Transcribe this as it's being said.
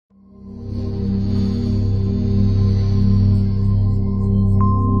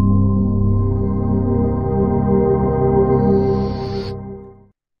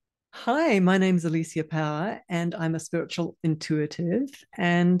my name's ALICIA Power, and I'm a spiritual intuitive.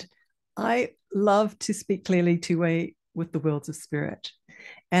 And I love to speak clearly with the worlds of spirit.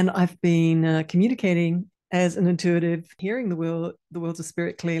 And I've been communicating as an intuitive, hearing the worlds of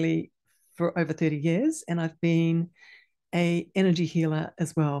spirit clearly for over 30 years. And I've been a energy healer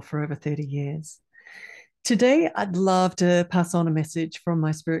as well for over 30 years. Today, I'd love to pass on a message from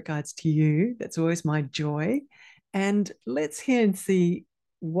my spirit guides to you. That's always my joy. And let's hear and see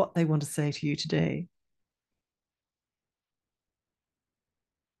what they want to say to you today.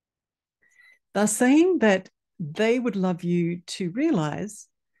 They're saying that they would love you to realize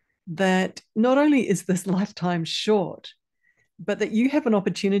that not only is this lifetime short, but that you have an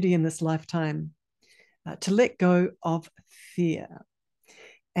opportunity in this lifetime to let go of fear.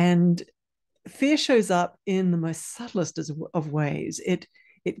 And fear shows up in the most subtlest of ways. It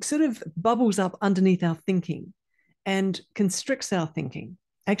sort of bubbles up underneath our thinking and constricts our thinking,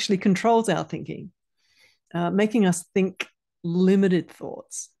 actually controls our thinking, making us think limited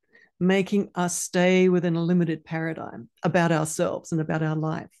thoughts, making us stay within a limited paradigm about ourselves and about our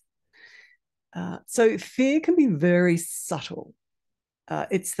life. So fear can be very subtle.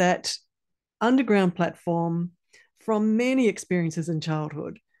 It's that underground platform from many experiences in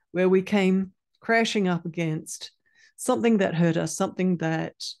childhood where we came crashing up against something that hurt us, something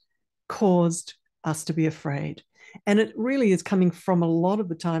that caused us to be afraid. And it really is coming from a lot of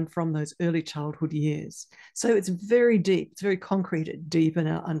the time from those early childhood years. So it's very deep, it's very concreted, deep in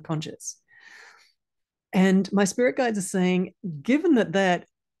our unconscious. And my spirit guides are saying, given that that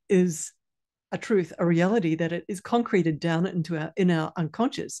is a truth, a reality, that it is concreted down into in our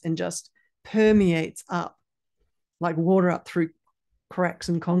unconscious and just permeates up like water up through cracks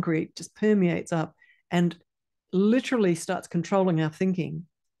in concrete, just permeates up and literally starts controlling our thinking,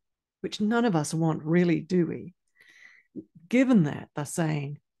 which none of us want, really, do we? Given that, they're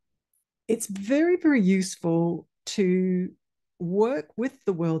saying it's very, very useful to work with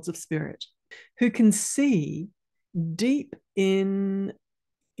the worlds of spirit who can see deep in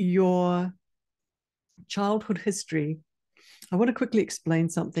your childhood history. I want to quickly explain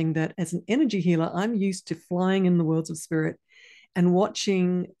something that as an energy healer, I'm used to flying in the worlds of spirit and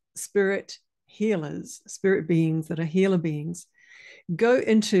watching spirit healers, spirit beings that are healer beings, go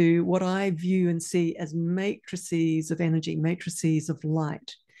into what I view and see as matrices of energy, matrices of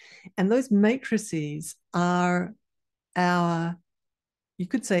light. And those matrices are our, you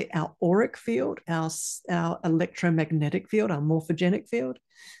could say, our auric field, our electromagnetic field, our morphogenic field.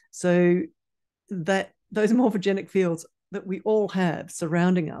 So that those morphogenic fields that we all have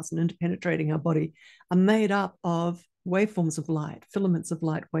surrounding us and interpenetrating our body are made up of waveforms of light, filaments of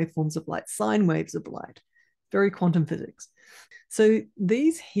light, waveforms of light, sine waves of light, very quantum physics. So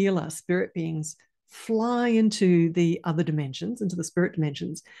these healer spirit beings fly into the other dimensions, into the spirit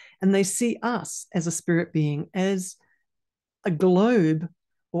dimensions, and they see us as a spirit being, as a globe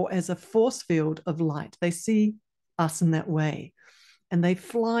or as a force field of light. They see us in that way, and they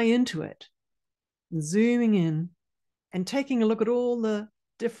fly into it, zooming in and taking a look at all the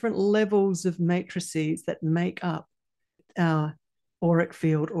different levels of matrices that make up our auric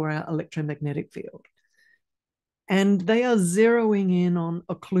field or our electromagnetic field. And they are zeroing in on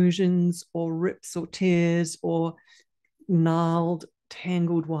occlusions or rips or tears or gnarled,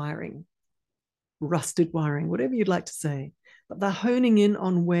 tangled wiring, rusted wiring, whatever you'd like to say. But they're honing in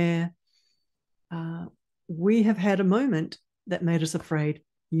on where we have had a moment that made us afraid,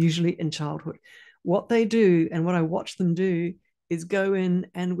 usually in childhood. What they do and what I watch them do is go in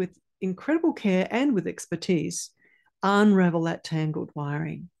and with incredible care and with expertise, unravel that tangled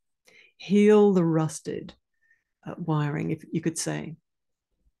wiring, heal the rusted wiring, if you could say,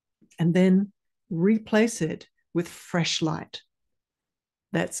 and then replace it with fresh light.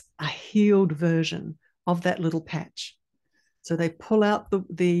 That's a healed version of that little patch. So they pull out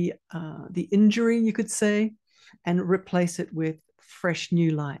the injury, you could say, and replace it with fresh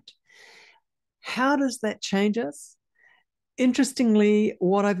new light. How does that change us? Interestingly,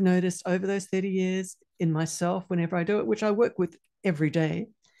 what I've noticed over those 30 years in myself, whenever I do it, which I work with every day,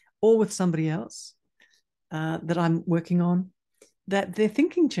 or with somebody else that I'm working on, that their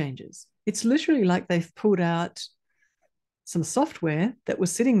thinking changes. It's literally like they've pulled out some software that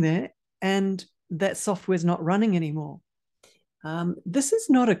was sitting there and that software is not running anymore. This is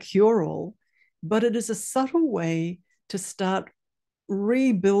not a cure-all, but it is a subtle way to start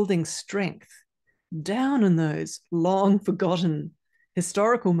rebuilding strength down in those long forgotten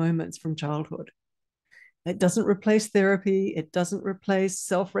historical moments from childhood. It doesn't replace therapy. It doesn't replace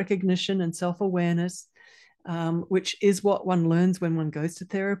self-recognition and self-awareness, which is what one learns when one goes to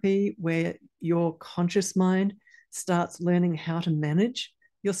therapy, where your conscious mind starts learning how to manage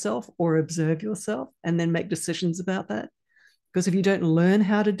yourself or observe yourself and then make decisions about that. Because if you don't learn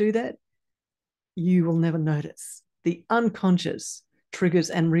how to do that, you will never notice the unconscious triggers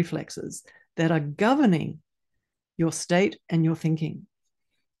and reflexes that are governing your state and your thinking,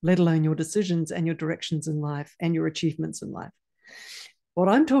 let alone your decisions and your directions in life and your achievements in life. What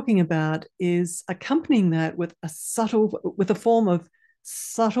I'm talking about is accompanying that with a form of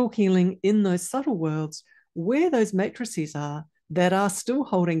subtle healing in those subtle worlds where those matrices are that are still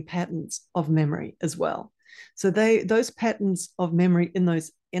holding patterns of memory as well. So those patterns of memory in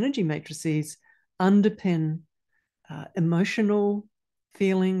those energy matrices underpin emotional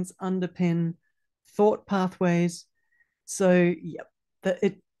feelings, underpin thought pathways. So, yeah,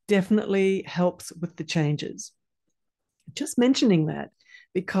 it definitely helps with the changes. Just mentioning that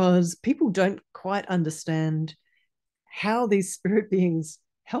because people don't quite understand how these spirit beings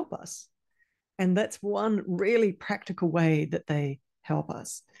help us. And that's one really practical way that they help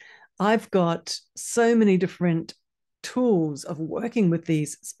us. I've got so many different tools of working with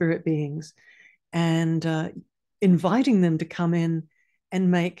these spirit beings and inviting them to come in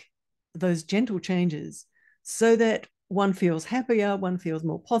and make those gentle changes so that one feels happier, one feels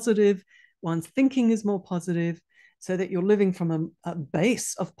more positive, one's thinking is more positive, so that you're living from a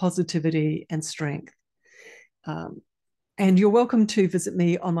base of positivity and strength. And you're welcome to visit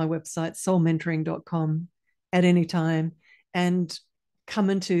me on my website, soulmentoring.com, at any time and come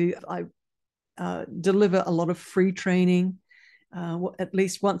into, I deliver a lot of free training. At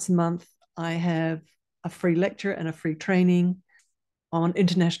least once a month, I have a free lecture and a free training on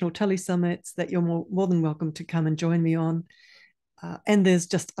international telesummits that you're more than welcome to come and join me on. And there's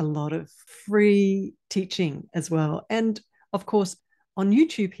just a lot of free teaching as well. And of course, on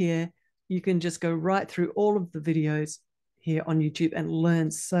YouTube here, you can just go right through all of the videos here on YouTube and learn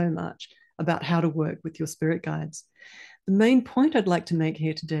so much about how to work with your spirit guides. The main point I'd like to make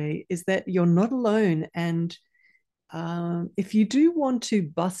here today is that you're not alone. And if you do want to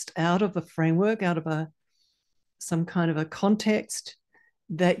bust out of a framework, out of some kind of a context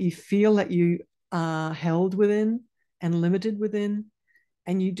that you feel that you are held within and limited within,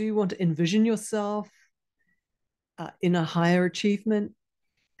 and you do want to envision yourself in a higher achievement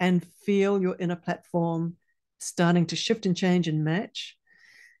and feel your inner platform starting to shift and change and match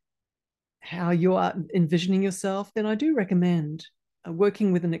how you are envisioning yourself, then I do recommend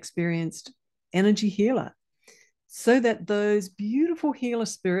working with an experienced energy healer so that those beautiful healer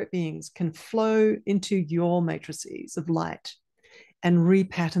spirit beings can flow into your matrices of light and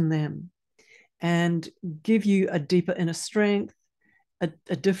repattern them and give you a deeper inner strength,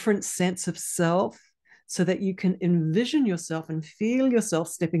 a different sense of self, so that you can envision yourself and feel yourself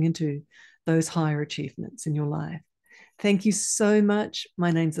stepping into those higher achievements in your life. Thank you so much.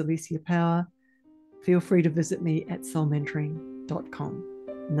 My name's Alicia Power. Feel free to visit me at soulmentoring.com.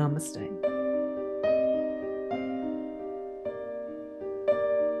 Namaste.